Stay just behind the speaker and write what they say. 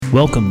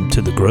Welcome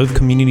to the Grove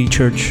Community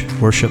Church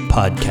Worship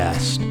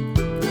Podcast.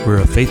 We're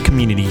a faith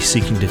community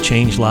seeking to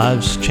change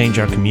lives, change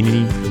our community,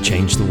 and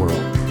change the world.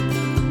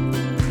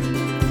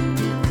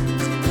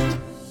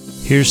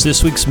 Here's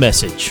this week's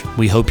message.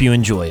 We hope you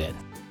enjoy it.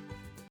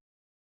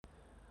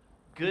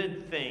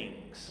 Good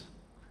things.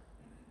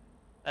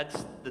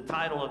 That's the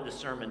title of the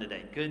sermon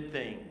today. Good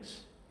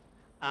things.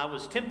 I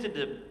was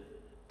tempted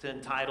to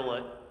entitle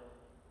it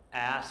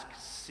Ask,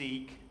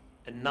 Seek,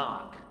 and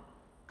Knock,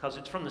 because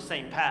it's from the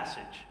same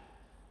passage.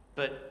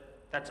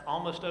 But that's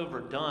almost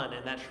overdone,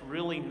 and that's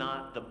really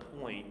not the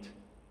point,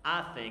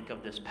 I think,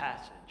 of this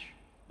passage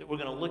that we're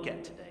going to look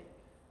at today.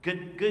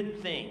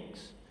 Good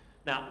things.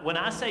 Now, when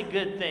I say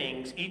good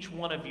things, each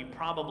one of you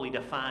probably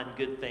define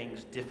good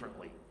things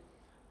differently.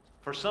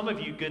 For some of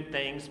you, good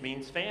things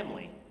means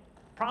family.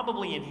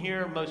 Probably in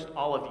here, most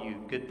all of you,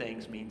 good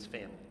things means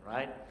family,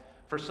 right?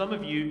 For some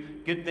of you,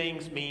 good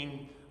things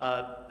mean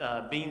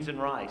beans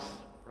and rice,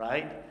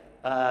 right?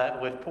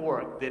 With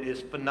pork that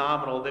is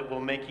phenomenal, that will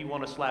make you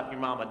want to slap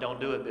your mama.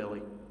 Don't do it,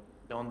 Billy.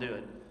 Don't do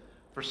it.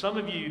 For some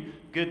of you,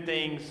 good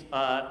things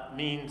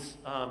means,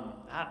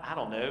 I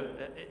don't know,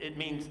 it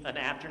means an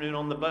afternoon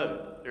on the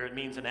boat, or it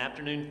means an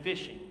afternoon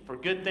fishing. For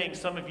good things,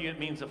 some of you, it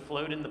means a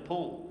float in the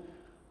pool.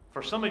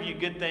 For some of you,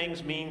 good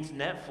things means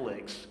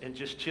Netflix and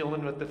just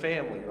chilling with the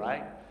family,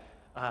 right?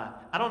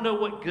 I don't know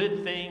what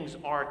good things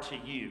are to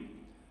you.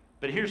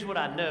 But here's what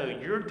I know.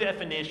 Your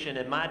definition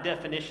and my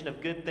definition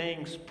of good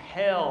things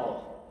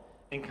pale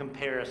in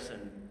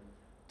comparison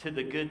to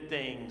the good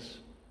things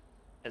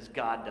as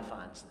God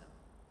defines them.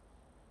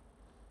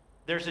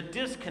 There's a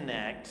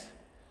disconnect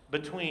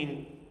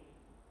between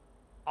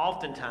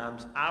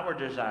oftentimes our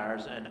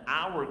desires and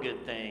our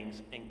good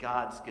things and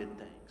God's good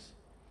things.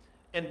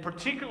 And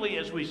particularly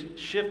as we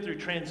shift through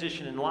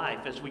transition in life,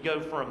 as we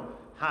go from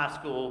high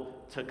school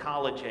to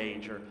college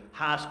age, or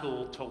high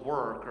school to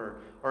work,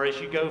 or as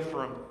you go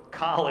from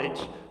college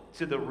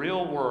to the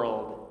real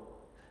world,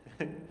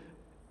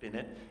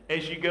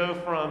 as you go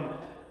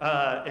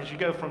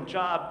from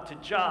job to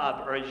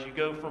job, or as you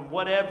go from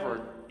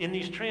whatever, in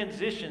these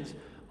transitions,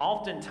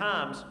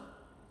 oftentimes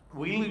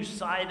we lose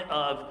sight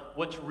of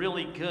what's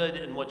really good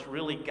and what's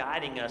really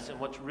guiding us and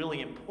what's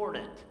really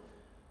important.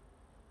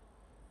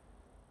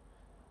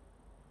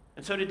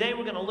 And so today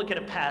we're going to look at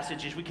a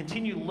passage as we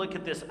continue to look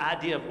at this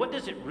idea of what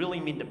does it really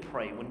mean to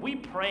pray? When we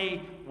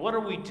pray, what are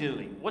we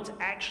doing? What's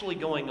actually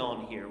going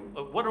on here?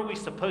 What are we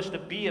supposed to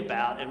be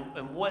about?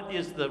 And what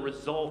is the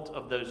result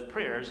of those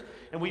prayers?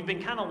 And we've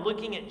been kind of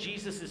looking at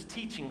Jesus'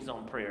 teachings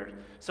on prayer.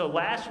 So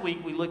last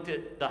week we looked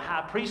at the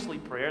high priestly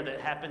prayer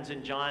that happens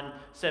in John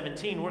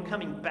 17. We're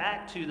coming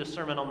back to the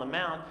Sermon on the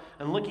Mount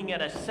and looking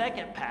at a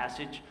second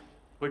passage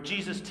where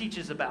Jesus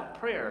teaches about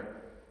prayer.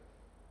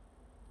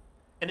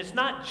 And it's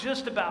not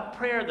just about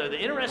prayer, though. The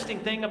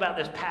interesting thing about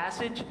this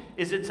passage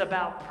is it's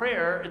about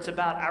prayer, it's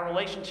about our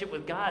relationship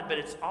with God, but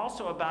it's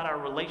also about our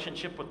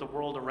relationship with the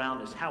world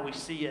around us, how we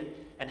see it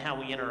and how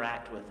we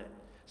interact with it.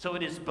 So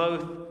it is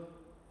both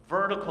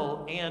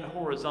vertical and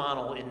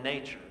horizontal in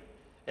nature.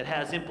 It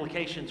has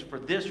implications for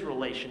this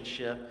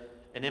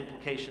relationship and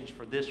implications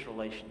for this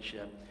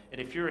relationship. And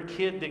if you're a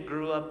kid that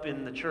grew up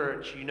in the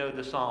church, you know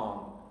the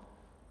song.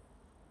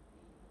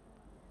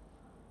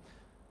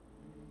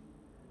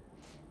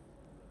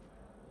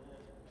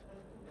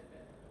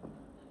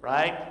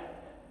 Right?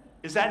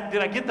 Did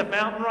I get the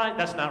fountain right?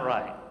 That's not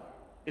right.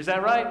 Is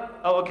that right?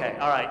 Oh, okay.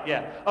 All right.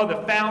 Yeah. Oh,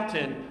 the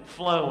fountain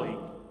flowing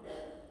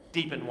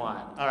deep and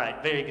wide. All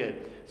right. Very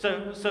good.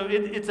 So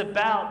it's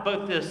about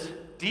both this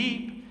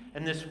deep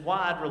and this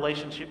wide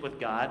relationship with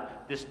God,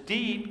 this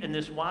deep and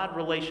this wide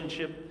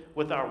relationship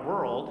with our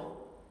world,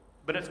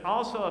 but it's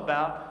also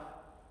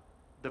about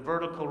the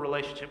vertical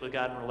relationship with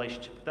God and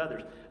relationship with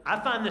others. I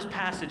find this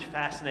passage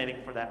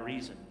fascinating for that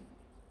reason.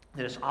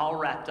 That it's all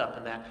wrapped up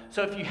in that.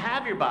 So if you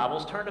have your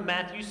Bibles, turn to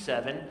Matthew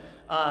 7,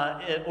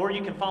 or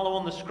you can follow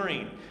on the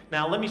screen.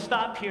 Now, let me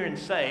stop here and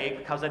say,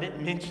 because I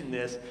didn't mention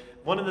this,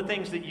 one of the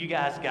things that you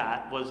guys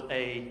got was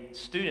a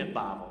student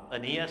Bible,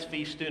 an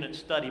ESV student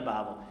study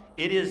Bible.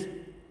 It is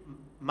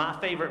my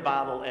favorite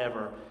Bible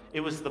ever. It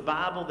was the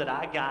Bible that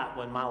I got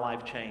when my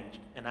life changed,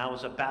 and I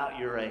was about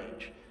your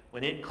age,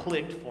 when it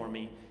clicked for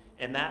me.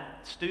 And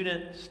that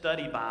student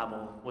study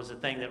Bible was the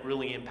thing that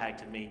really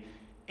impacted me.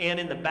 And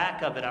in the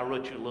back of it, I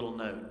wrote you a little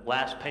note.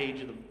 Last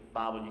page of the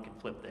Bible, you can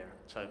flip there.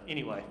 So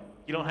anyway,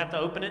 you don't have to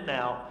open it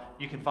now.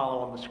 You can follow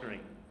on the screen.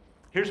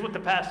 Here's what the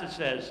passage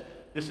says.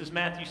 This is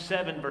Matthew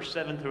 7, verse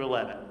 7 through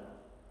 11.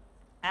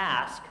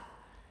 Ask,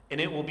 and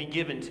it will be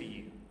given to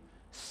you.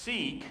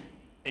 Seek,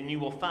 and you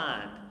will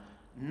find.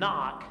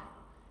 Knock,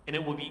 and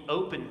it will be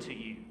open to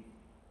you.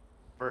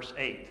 Verse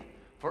 8.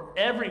 For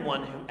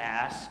everyone who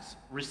asks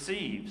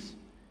receives,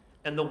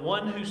 and the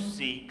one who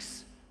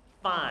seeks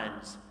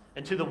finds.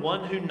 And to the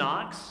one who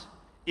knocks,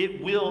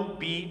 it will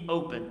be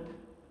opened.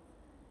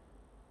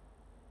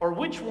 Or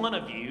which one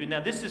of you, now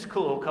this is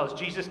cool because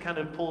Jesus kind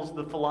of pulls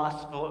the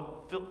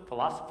philosophical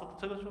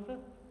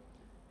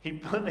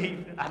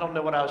I don't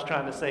know what I was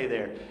trying to say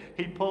there.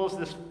 He pulls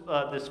this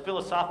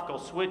philosophical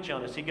switch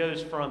on us. He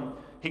goes from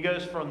He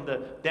goes from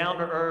the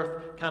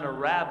down-to-earth kind of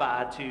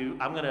rabbi to,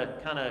 I'm going to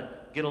kind of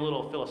get a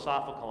little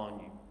philosophical on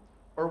you.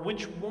 Or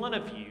which one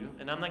of you,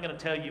 and I'm not going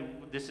to tell you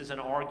this is an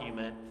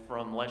argument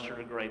from lesser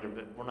to greater,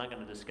 but we're not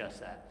going to discuss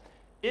that.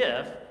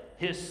 If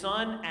his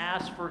son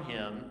asks for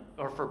him,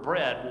 or for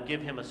bread, will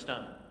give him a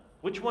stone.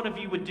 Which one of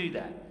you would do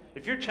that?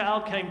 If your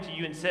child came to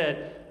you and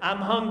said, I'm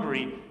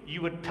hungry,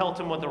 you would pelt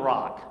him with a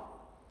rock.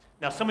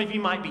 Now, some of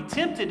you might be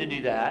tempted to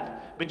do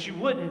that, but you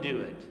wouldn't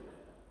do it.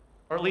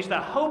 Or at least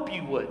I hope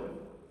you wouldn't.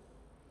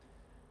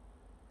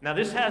 Now,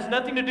 this has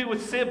nothing to do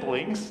with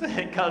siblings,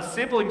 because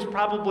siblings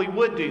probably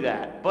would do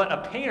that. But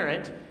a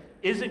parent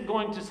isn't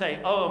going to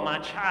say, oh, my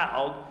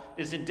child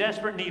is in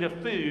desperate need of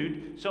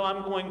food, so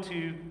I'm going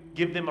to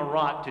give them a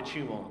rock to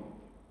chew on.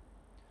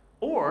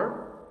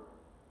 Or,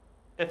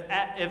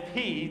 if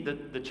he,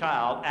 the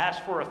child,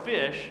 asks for a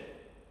fish,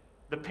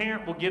 the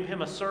parent will give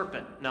him a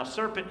serpent. Now,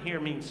 serpent here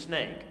means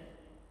snake.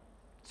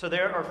 So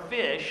there are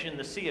fish in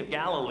the Sea of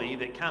Galilee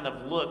that kind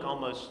of look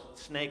almost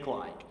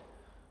snake-like.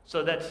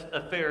 So that's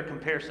a fair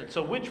comparison.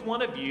 So which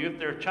one of you, if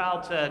their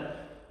child said,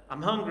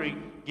 I'm hungry,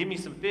 give me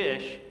some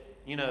fish,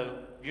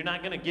 you're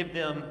not going to give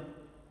them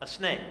a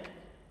snake.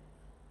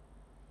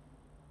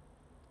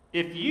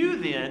 If you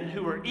then,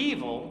 who are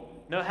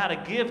evil, know how to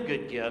give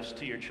good gifts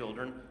to your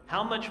children,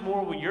 how much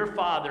more will your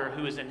Father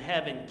who is in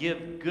heaven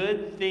give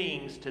good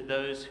things to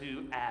those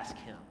who ask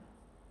him?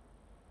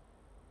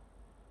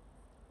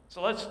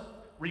 So let's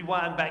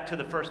rewind back to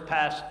the first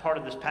part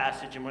of this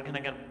passage, and we're going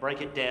to break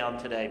it down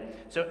today.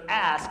 So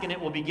ask, and it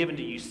will be given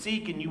to you.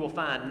 Seek, and you will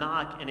find.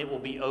 Knock, and it will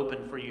be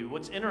open for you.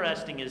 What's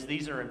interesting is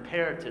these are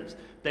imperatives.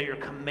 They are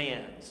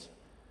commands.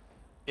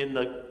 In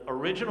the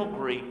original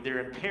Greek, they're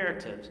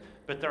imperatives,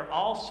 but they're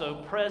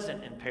also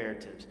present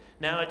imperatives.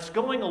 Now, it's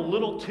going a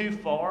little too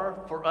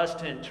far for us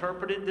to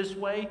interpret it this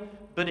way,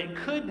 but it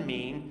could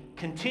mean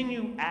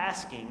continue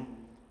asking,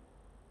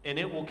 and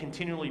it will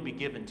continually be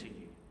given to you.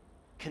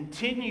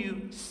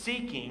 Continue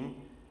seeking,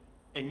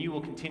 and you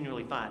will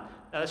continually find.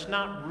 Now, that's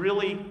not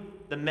really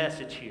the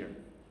message here,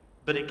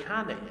 but it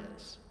kind of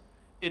is.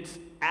 It's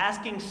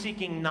asking,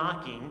 seeking,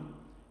 knocking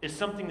is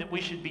something that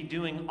we should be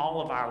doing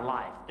all of our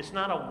life. It's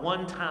not a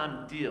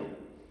one-time deal.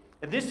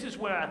 And this is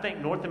where I think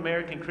North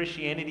American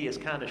Christianity is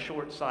kind of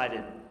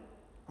short-sighted.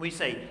 We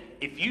say,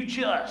 if you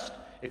just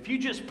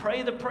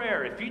pray the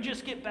prayer, if you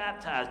just get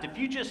baptized, if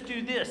you just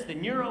do this,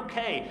 then you're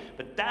okay.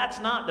 But that's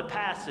not the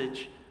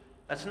passage.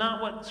 That's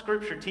not what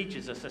Scripture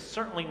teaches us. That's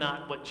certainly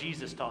not what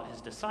Jesus taught his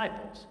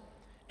disciples.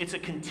 It's a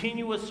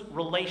continuous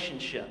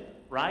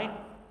relationship, right?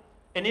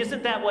 And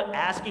isn't that what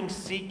asking,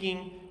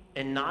 seeking,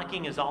 and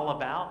knocking is all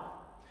about?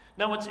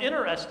 Now, what's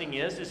interesting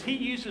is he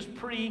uses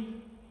pretty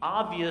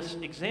obvious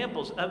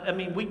examples. I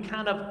mean, we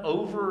kind of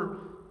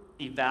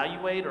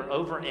over-evaluate or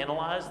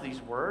over-analyze these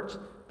words,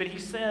 but he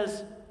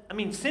says,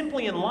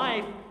 simply in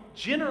life,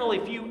 generally,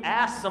 if you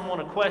ask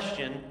someone a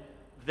question,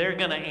 they're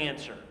going to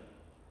answer.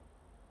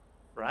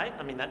 Right?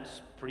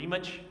 That's pretty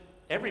much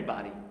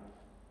everybody.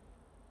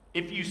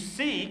 If you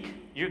seek,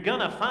 you're going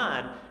to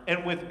find.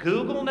 And with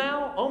Google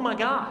now, oh my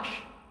gosh.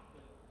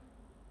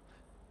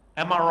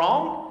 Am I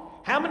wrong?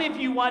 How many of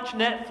you watch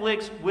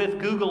Netflix with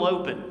Google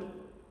open?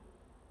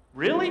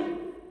 Really?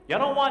 Y'all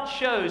don't watch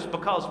shows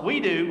because we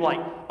do, like,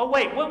 oh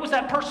wait, what was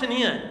that person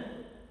in?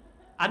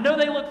 I know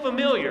they look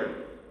familiar.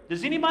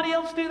 Does anybody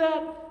else do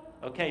that?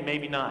 Okay,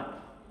 maybe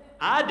not.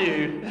 I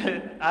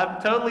do.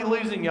 I'm totally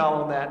losing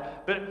y'all on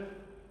that. But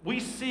we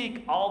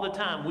seek all the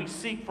time. We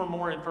seek for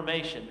more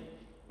information.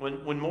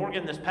 When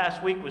Morgan this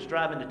past week was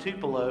driving to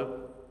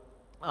Tupelo,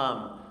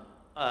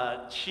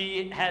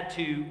 she had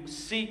to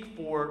seek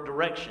for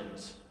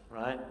directions,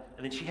 right?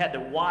 And then she had to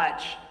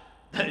watch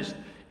those.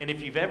 And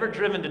if you've ever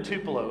driven to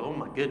Tupelo, oh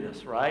my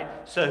goodness, right?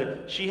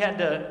 So she had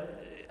to,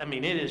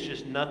 it is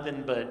just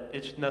nothing but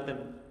nothing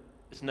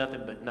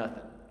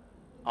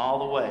all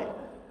the way.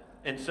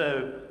 And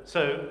so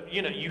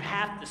you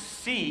have to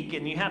seek,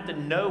 and you have to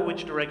know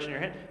which direction you're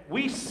heading.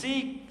 We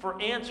seek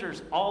for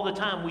answers all the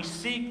time. We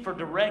seek for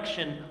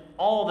direction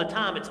all the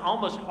time. It's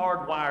almost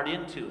hardwired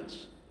into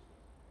us.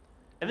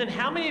 And then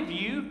how many of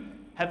you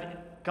have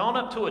gone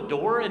up to a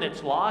door and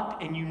it's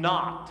locked and you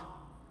knocked?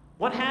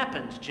 What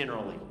happens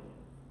generally?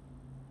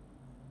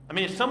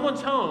 If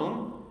someone's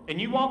home and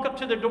you walk up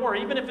to their door,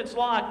 even if it's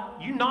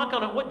locked, you knock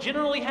on it, what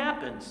generally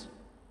happens?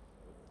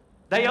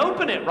 They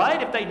open it,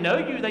 right? If they know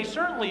you, they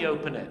certainly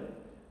open it.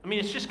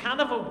 It's just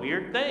kind of a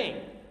weird thing.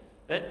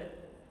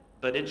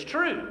 But it's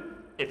true.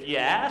 If you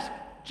ask,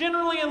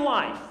 generally in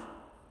life,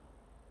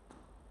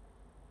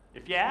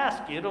 if you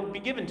ask, it'll be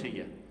given to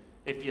you.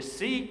 If you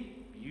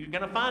seek, you're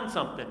going to find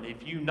something.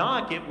 If you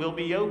knock, it will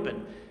be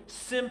open.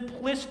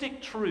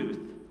 Simplistic truth.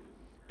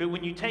 But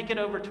when you take it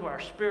over to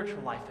our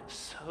spiritual life,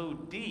 it's so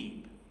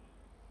deep.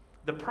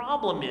 The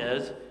problem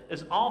is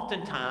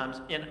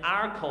oftentimes in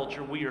our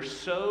culture, we are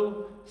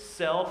so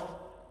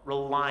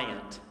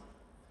self-reliant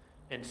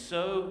and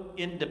so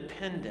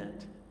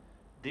independent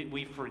that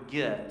we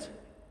forget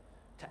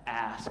to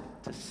ask,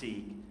 to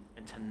seek,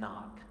 and to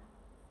knock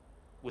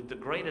with the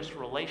greatest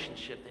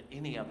relationship that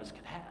any of us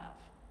could have.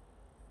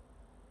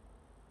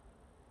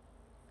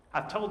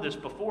 I've told this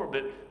before,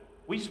 but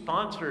we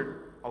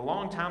sponsored a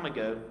long time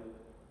ago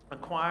a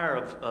choir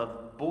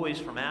of boys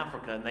from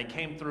Africa, and they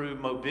came through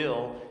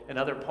Mobile and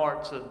other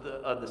parts of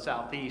the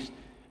Southeast,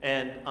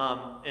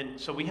 and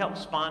so we helped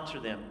sponsor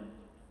them.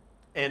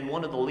 And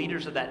one of the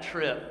leaders of that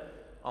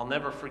trip, I'll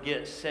never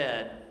forget,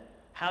 said,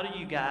 "How do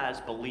you guys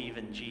believe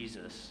in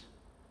Jesus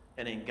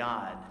and in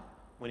God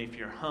when if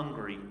you're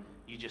hungry,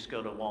 you just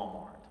go to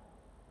Walmart?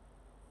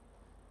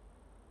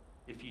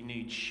 If you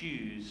need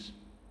shoes,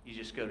 you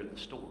just go to the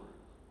store?"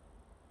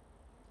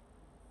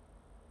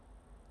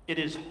 It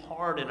is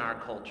hard in our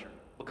culture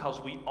because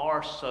we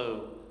are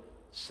so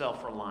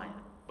self-reliant,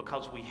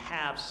 because we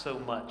have so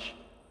much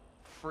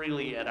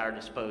freely at our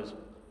disposal.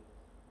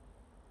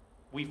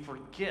 We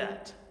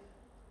forget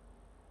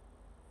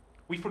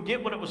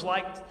what it was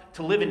like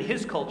to live in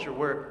his culture,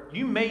 where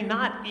you may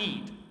not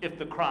eat if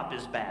the crop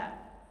is bad,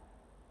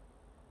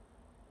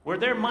 where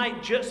there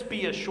might just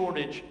be a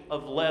shortage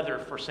of leather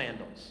for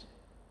sandals,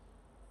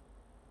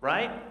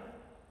 right?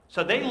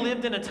 So they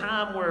lived in a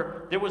time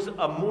where there was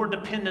a more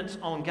dependence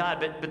on God.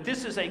 But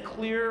this is a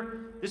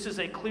clear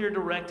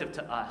directive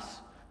to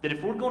us, that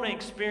if we're going to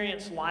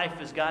experience life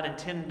as God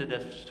intended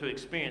us to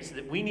experience,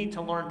 that we need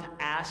to learn to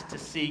ask, to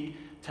seek,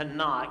 to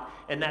knock,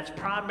 and that's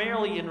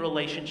primarily in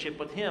relationship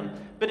with Him.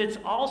 But it's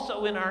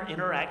also in our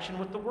interaction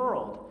with the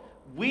world.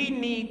 We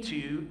need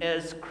to,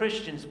 as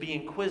Christians, be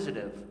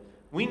inquisitive.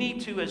 We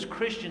need to, as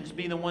Christians,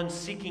 be the ones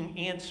seeking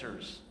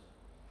answers.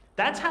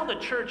 That's how the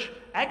church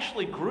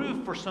actually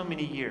grew for so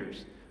many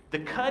years. The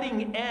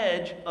cutting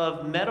edge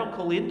of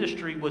medical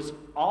industry was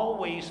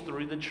always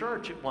through the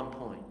church at one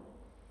point.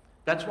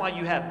 That's why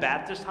you have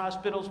Baptist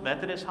hospitals,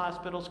 Methodist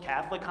hospitals,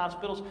 Catholic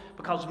hospitals,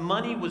 because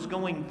money was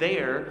going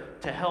there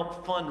to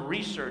help fund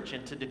research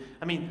and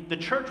the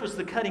church was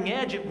the cutting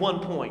edge at one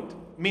point,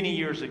 many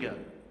years ago.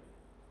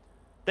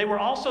 They were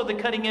also the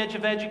cutting edge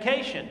of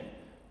education.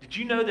 Did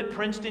you know that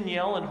Princeton,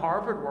 Yale, and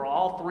Harvard were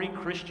all three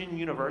Christian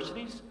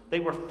universities? They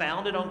were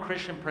founded on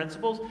Christian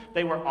principles.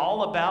 They were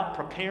all about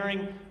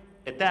preparing,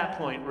 at that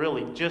point,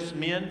 really, just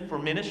men for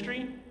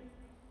ministry.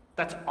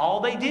 That's all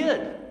they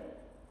did.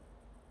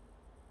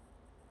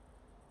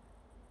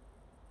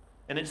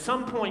 And at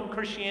some point,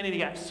 Christianity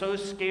got so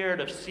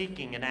scared of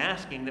seeking and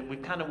asking that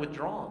we've kind of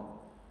withdrawn.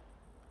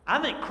 I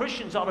think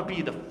Christians ought to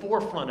be the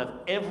forefront of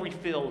every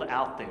field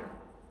out there.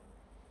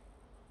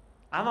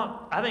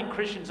 I think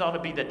Christians ought to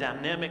be the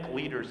dynamic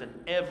leaders in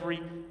every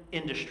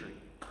industry.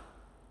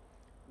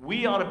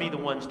 We ought to be the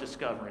ones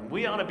discovering.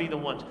 We ought to be the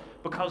ones,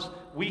 because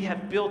we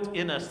have built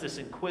in us this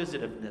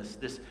inquisitiveness,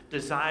 this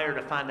desire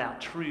to find out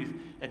truth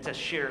and to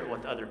share it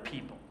with other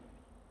people.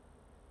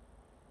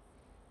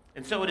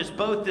 And so it is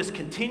both this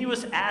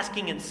continuous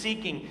asking and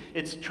seeking.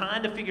 It's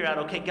trying to figure out,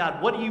 okay,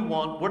 God, what do you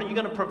want? What are you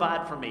going to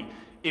provide for me?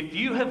 If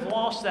you have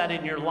lost that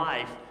in your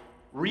life,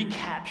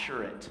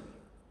 recapture it.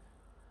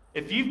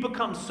 If you've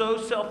become so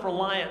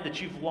self-reliant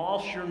that you've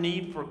lost your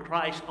need for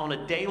Christ on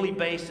a daily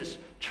basis,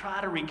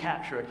 try to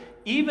recapture it.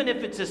 Even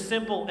if it's as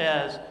simple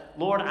as,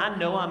 Lord, I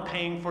know I'm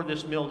paying for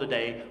this meal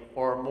today,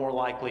 or more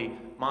likely,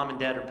 Mom and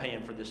Dad are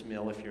paying for this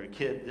meal if you're a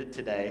kid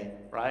today,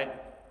 right?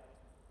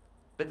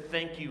 But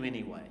thank you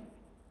anyway,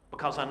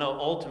 because I know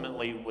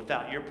ultimately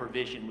without your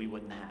provision we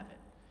wouldn't have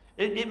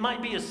it. It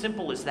might be as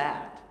simple as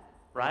that,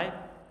 right?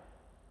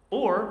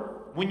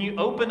 Or when you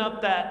open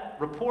up that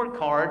report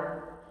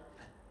card,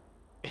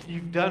 if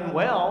you've done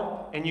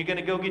well and you're going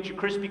to go get your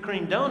Krispy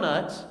Kreme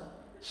donuts,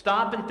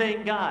 stop and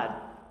thank God,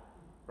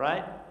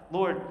 right?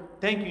 Lord,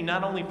 thank you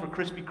not only for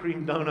Krispy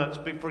Kreme donuts,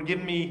 but for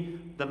giving me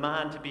the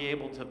mind to be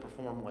able to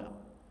perform well.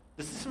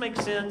 Does this make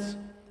sense?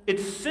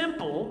 It's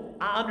simple,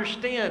 I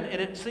understand,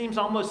 and it seems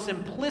almost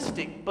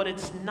simplistic, but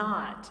it's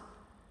not.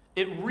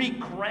 It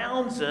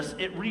regrounds us,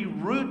 it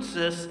reroots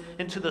us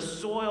into the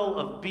soil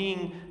of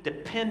being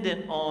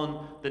dependent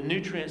on the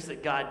nutrients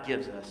that God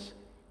gives us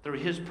through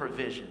His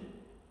provision,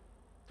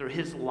 through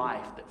His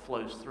life that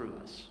flows through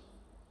us.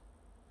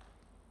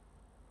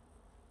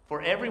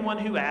 For everyone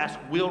who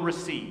asks will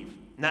receive,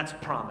 and that's a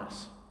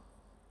promise.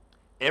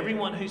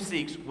 Everyone who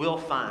seeks will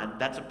find,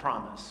 that's a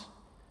promise.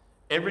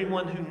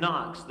 Everyone who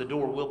knocks, the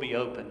door will be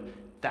open,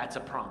 that's a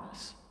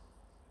promise.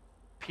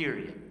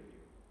 Period.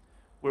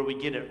 Where we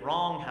get it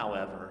wrong,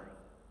 however,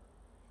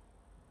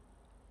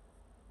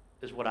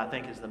 is what I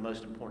think is the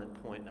most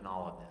important point in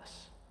all of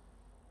this.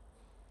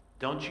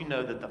 Don't you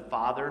know that the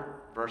Father,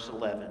 verse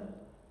 11,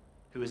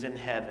 who is in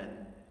heaven,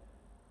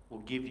 will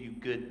give you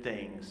good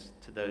things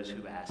to those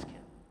who ask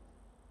Him?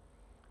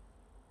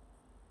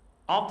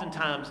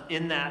 Oftentimes,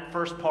 in that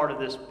first part of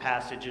this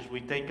passage, as we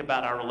think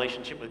about our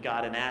relationship with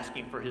God and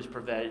asking for His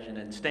provision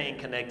and staying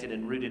connected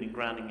and rooted and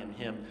grounding in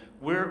Him,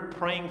 we're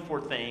praying for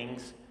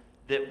things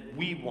that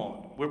we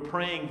want. We're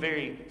praying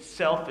very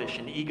selfish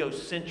and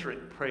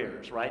egocentric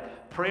prayers,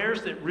 right?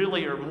 Prayers that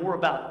really are more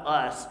about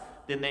us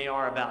than they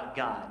are about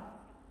God.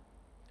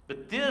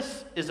 But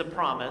this is a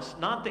promise,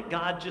 not that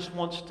God just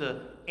wants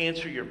to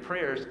answer your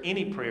prayers,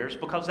 any prayers,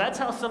 because that's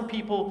how some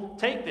people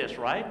take this,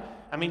 right?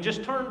 I mean,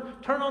 just turn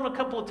on a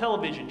couple of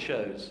television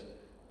shows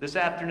this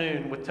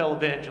afternoon with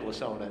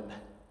televangelists on it,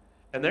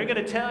 And they're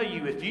going to tell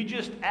you, if you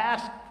just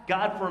ask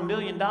God for $1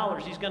 million,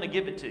 he's going to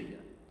give it to you.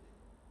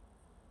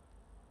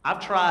 I've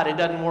tried, it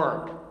doesn't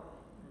work.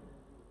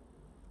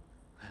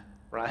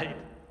 Right?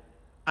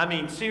 I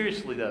mean,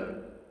 seriously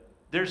though,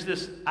 there's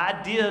this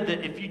idea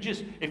that if you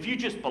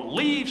just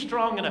believe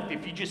strong enough,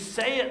 if you just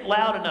say it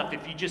loud enough,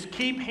 if you just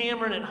keep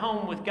hammering it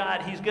home with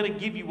God, he's going to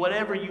give you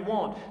whatever you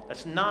want.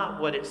 That's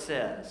not what it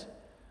says.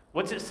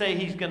 What's it say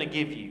he's going to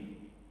give you?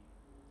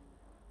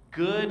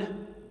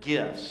 Good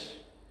gifts.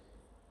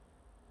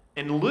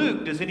 In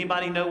Luke, does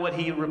anybody know what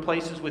he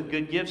replaces with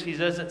good gifts? He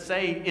doesn't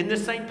say, in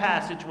this same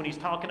passage when he's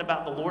talking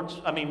about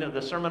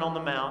the Sermon on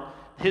the Mount,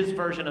 his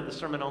version of the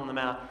Sermon on the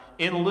Mount.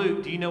 In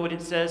Luke, do you know what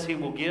it says he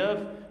will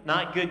give?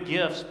 Not good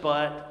gifts,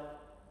 but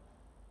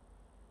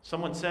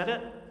someone said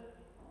it?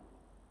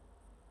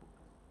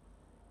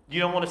 You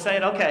don't want to say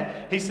it?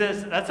 Okay. He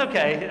says, that's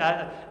okay.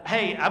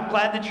 Hey, I'm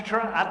glad that you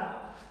tried.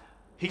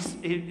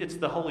 It's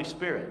the Holy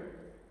Spirit.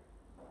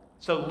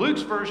 So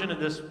Luke's version of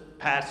this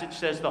passage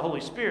says the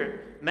Holy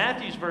Spirit.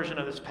 Matthew's version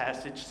of this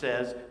passage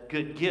says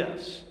good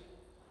gifts.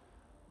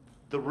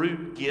 The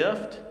root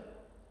gift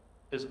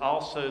is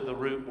also the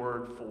root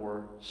word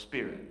for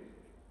spirit.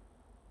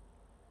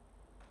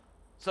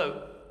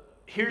 So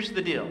here's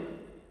the deal.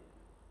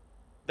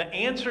 The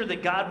answer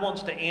that God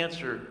wants to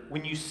answer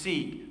when you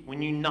seek,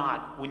 when you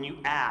knock, when you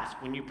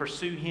ask, when you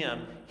pursue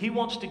him, he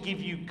wants to give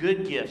you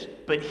good gifts,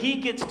 but he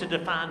gets to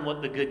define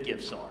what the good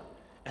gifts are.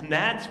 And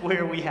that's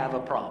where we have a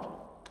problem.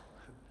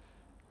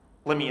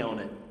 Let me own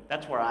it.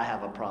 That's where I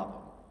have a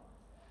problem.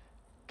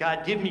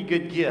 God, give me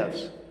good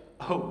gifts.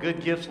 Oh,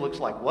 good gifts looks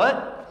like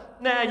what?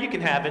 Nah, you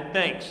can have it.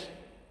 Thanks.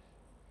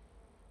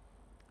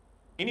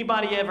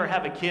 Anybody ever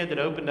have a kid that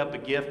opened up a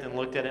gift and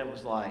looked at it and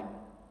was like,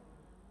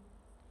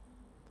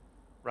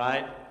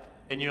 right?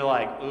 And you're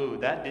like, ooh,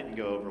 that didn't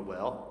go over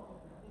well.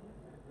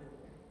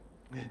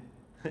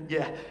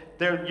 Yeah.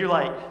 You're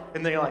like,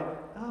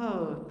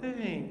 oh,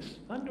 thanks.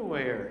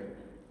 Underwear.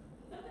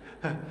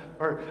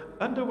 Or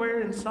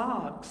underwear and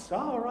socks.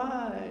 All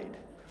right.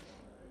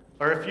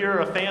 Or if you're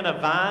a fan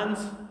of vines,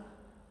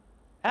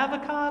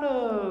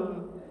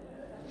 avocado.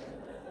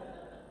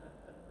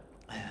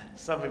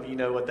 Some of you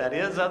know what that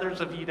is,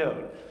 others of you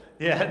don't.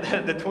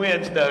 Yeah, the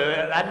twins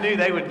know. I knew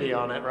they would be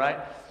on it, right?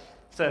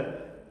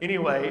 So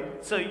anyway,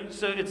 so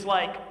it's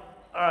like,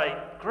 all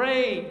right,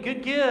 great,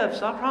 good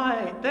gifts. All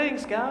right,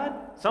 thanks, God.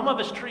 Some of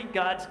us treat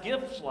God's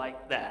gifts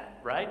like that,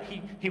 right?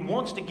 He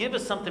wants to give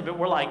us something, but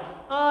we're like,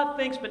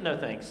 thanks, but no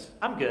thanks.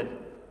 I'm good.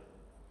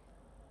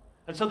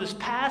 And so this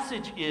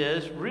passage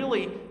is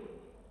really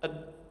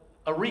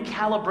a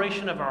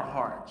recalibration of our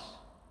hearts.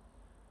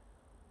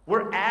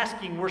 We're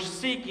asking, we're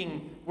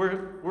seeking,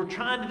 we're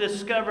trying to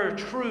discover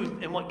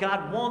truth and what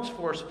God wants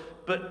for us.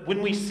 But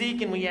when we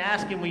seek and we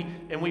ask and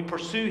we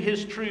pursue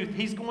his truth,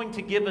 he's going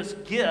to give us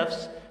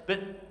gifts,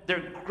 but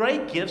they're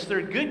great gifts,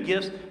 they're good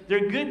gifts.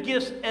 They're good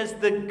gifts as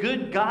the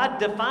good God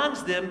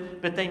defines them,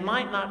 but they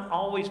might not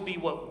always be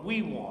what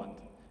we want.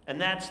 And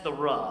that's the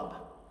rub.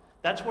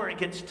 That's where it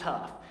gets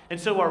tough. And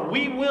so are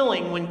we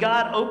willing, when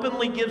God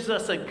openly gives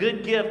us a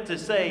good gift, to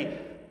say,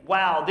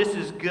 wow, this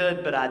is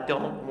good, but I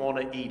don't want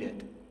to eat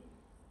it?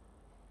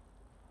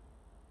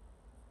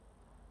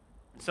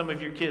 Some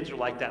of your kids are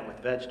like that with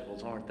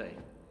vegetables, aren't they?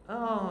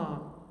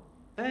 Oh,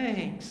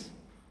 thanks.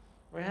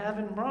 We're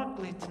having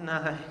broccoli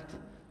tonight.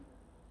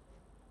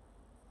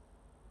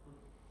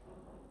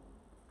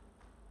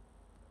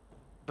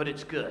 But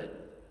it's good.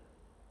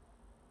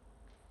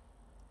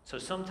 So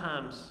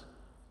sometimes,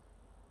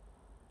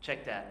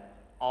 check that,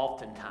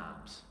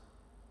 oftentimes,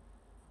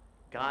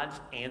 God's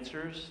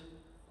answers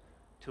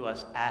to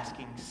us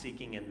asking,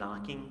 seeking, and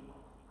knocking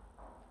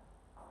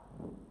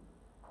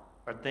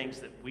are things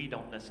that we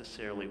don't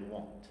necessarily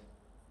want.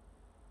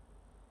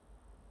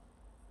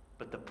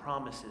 But the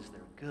promise is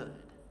they're good.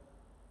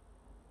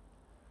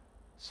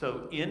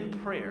 So in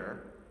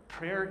prayer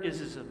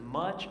is as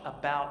much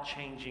about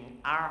changing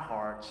our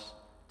hearts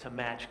to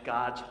match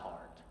God's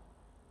heart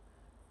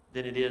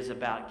than it is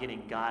about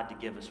getting God to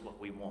give us what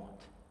we want.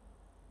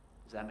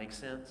 Does that make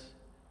sense?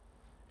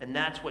 And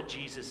that's what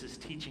Jesus is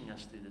teaching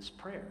us through this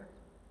prayer.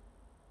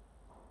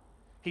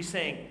 He's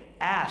saying,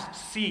 ask,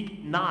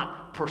 seek,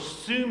 knock,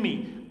 pursue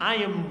me. I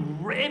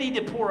am ready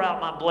to pour out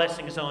my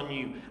blessings on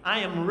you. I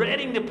am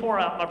ready to pour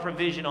out my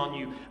provision on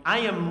you. I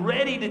am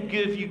ready to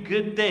give you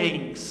good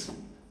things.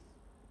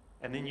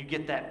 And then you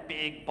get that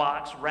big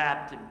box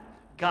wrapped in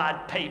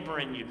God paper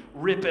and you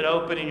rip it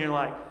open and you're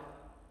like,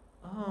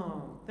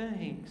 oh,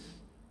 thanks.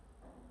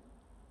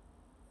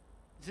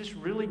 Is this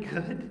really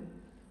good?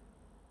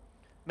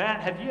 Matt,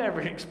 have you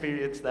ever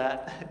experienced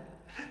that?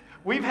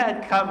 We've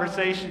had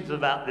conversations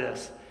about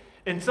this,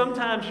 and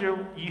sometimes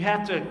you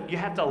have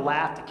to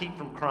laugh to keep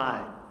from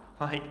crying.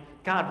 Like,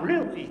 God,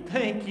 really?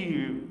 Thank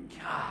you.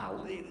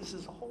 Golly, this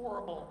is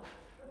horrible.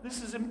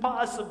 This is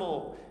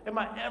impossible. Am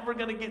I ever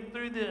going to get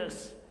through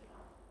this?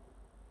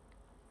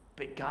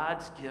 But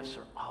God's gifts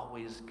are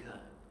always good,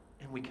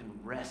 and we can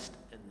rest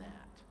in that.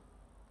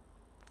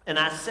 And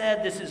I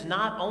said this is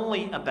not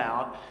only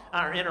about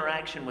our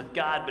interaction with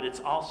God, but it's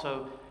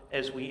also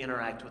as we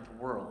interact with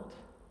the world.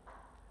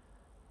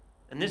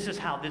 And this is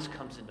how this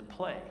comes into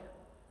play.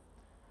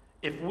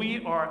 If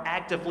we are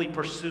actively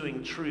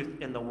pursuing truth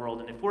in the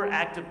world, and if we're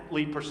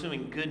actively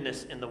pursuing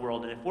goodness in the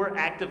world, and if we're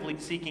actively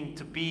seeking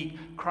to be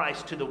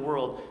Christ to the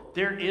world,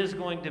 there is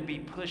going to be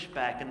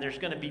pushback, and there's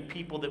going to be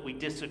people that we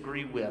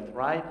disagree with,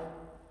 right?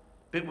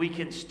 But we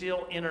can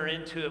still enter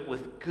into it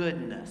with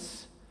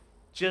goodness.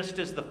 Just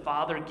as the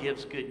Father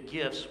gives good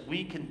gifts,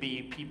 we can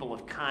be people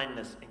of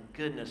kindness and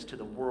goodness to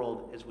the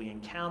world as we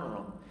encounter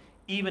them,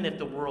 even if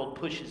the world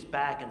pushes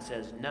back and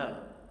says no.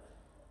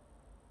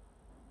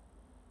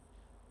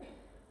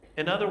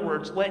 In other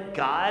words, let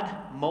God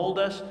mold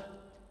us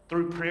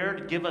through prayer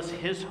to give us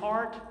His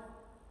heart,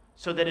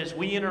 so that as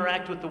we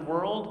interact with the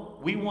world,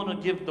 we want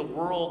to give the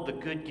world the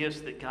good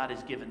gifts that God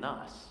has given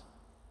us,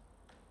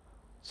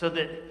 so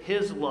that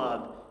His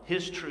love,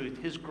 His truth,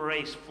 His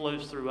grace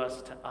flows through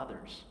us to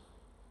others.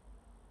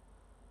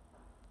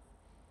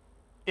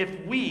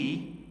 If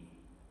we,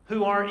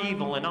 who are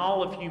evil, and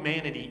all of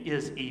humanity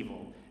is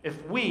evil,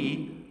 if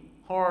we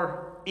who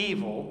are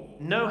evil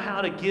know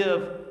how to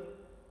give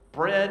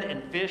bread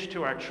and fish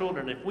to our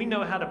children, if we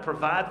know how to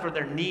provide for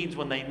their needs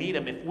when they need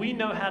them, if we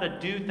know how to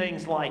do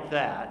things like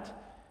that,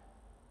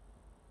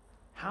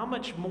 how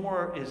much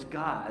more is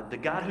God, the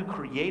God who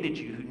created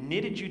you, who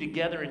knitted you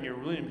together in your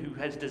womb, who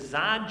has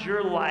designed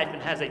your life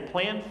and has a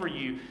plan for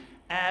you,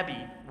 Abby,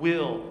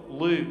 Will,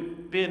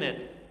 Luke,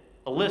 Bennett,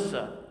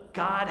 Alyssa,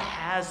 God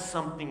has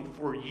something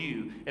for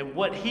you. And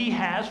what He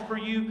has for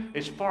you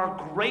is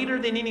far greater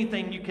than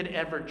anything you could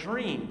ever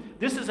dream.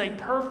 This is a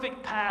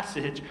perfect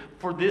passage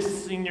for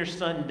this Senior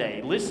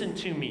Sunday. Listen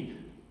to me.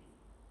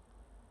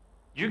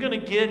 You're going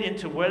to get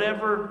into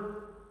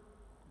whatever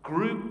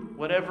group,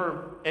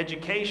 whatever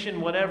education,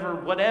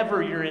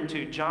 whatever you're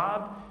into,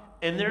 job,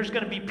 and there's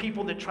going to be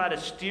people that try to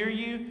steer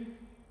you,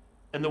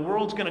 and the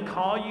world's going to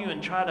call you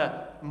and try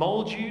to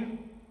mold you.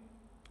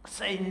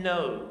 Say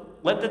no.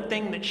 Let the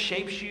thing that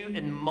shapes you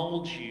and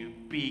molds you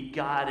be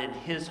God and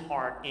His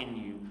heart in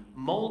you,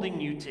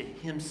 molding you to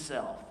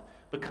Himself,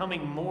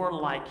 becoming more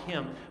like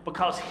Him,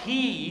 because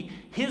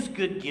His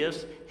good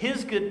gifts,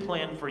 His good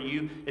plan for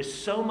you is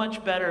so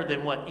much better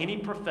than what any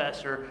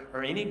professor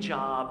or any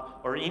job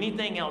or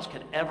anything else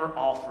could ever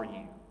offer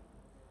you.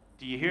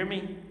 Do you hear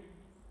me?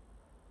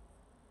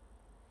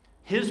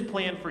 His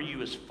plan for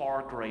you is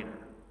far greater.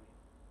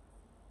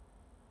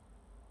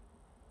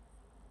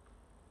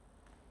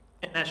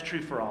 And that's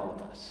true for all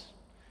of us,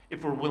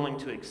 if we're willing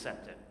to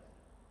accept it.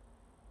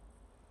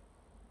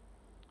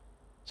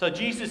 So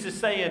Jesus is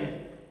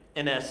saying,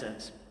 in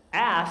essence,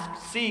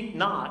 ask, seek,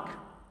 knock,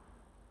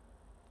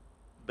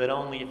 but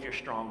only if you're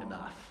strong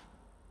enough.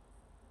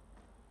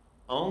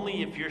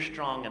 Only if you're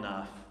strong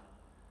enough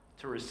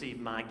to receive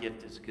my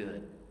gift as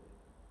good.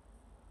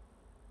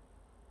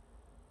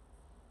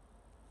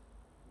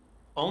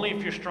 Only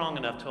if you're strong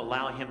enough to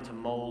allow Him to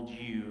mold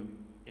you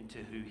into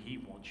who He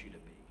wants you to be.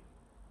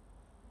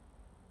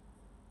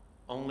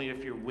 Only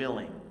if you're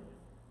willing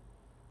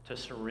to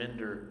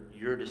surrender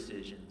your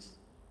decisions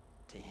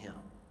to Him.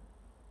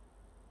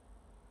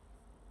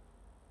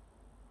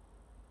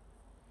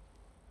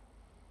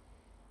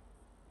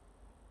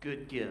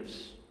 Good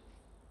gifts,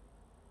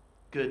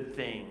 good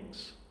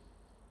things.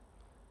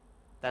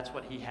 That's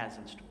what He has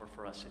in store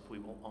for us if we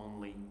will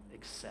only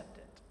accept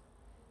it,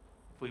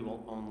 if we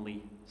will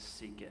only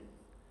seek it.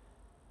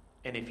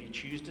 And if you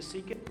choose to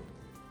seek it,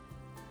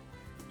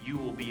 you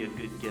will be a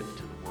good gift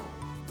to the world.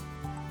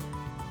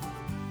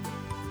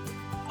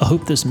 I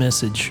hope this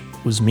message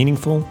was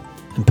meaningful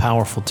and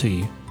powerful to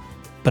you,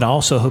 but I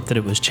also hope that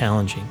it was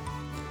challenging.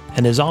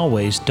 And as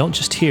always, don't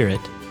just hear it,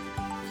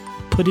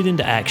 put it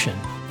into action.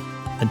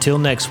 Until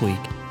next week,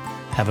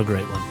 have a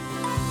great one.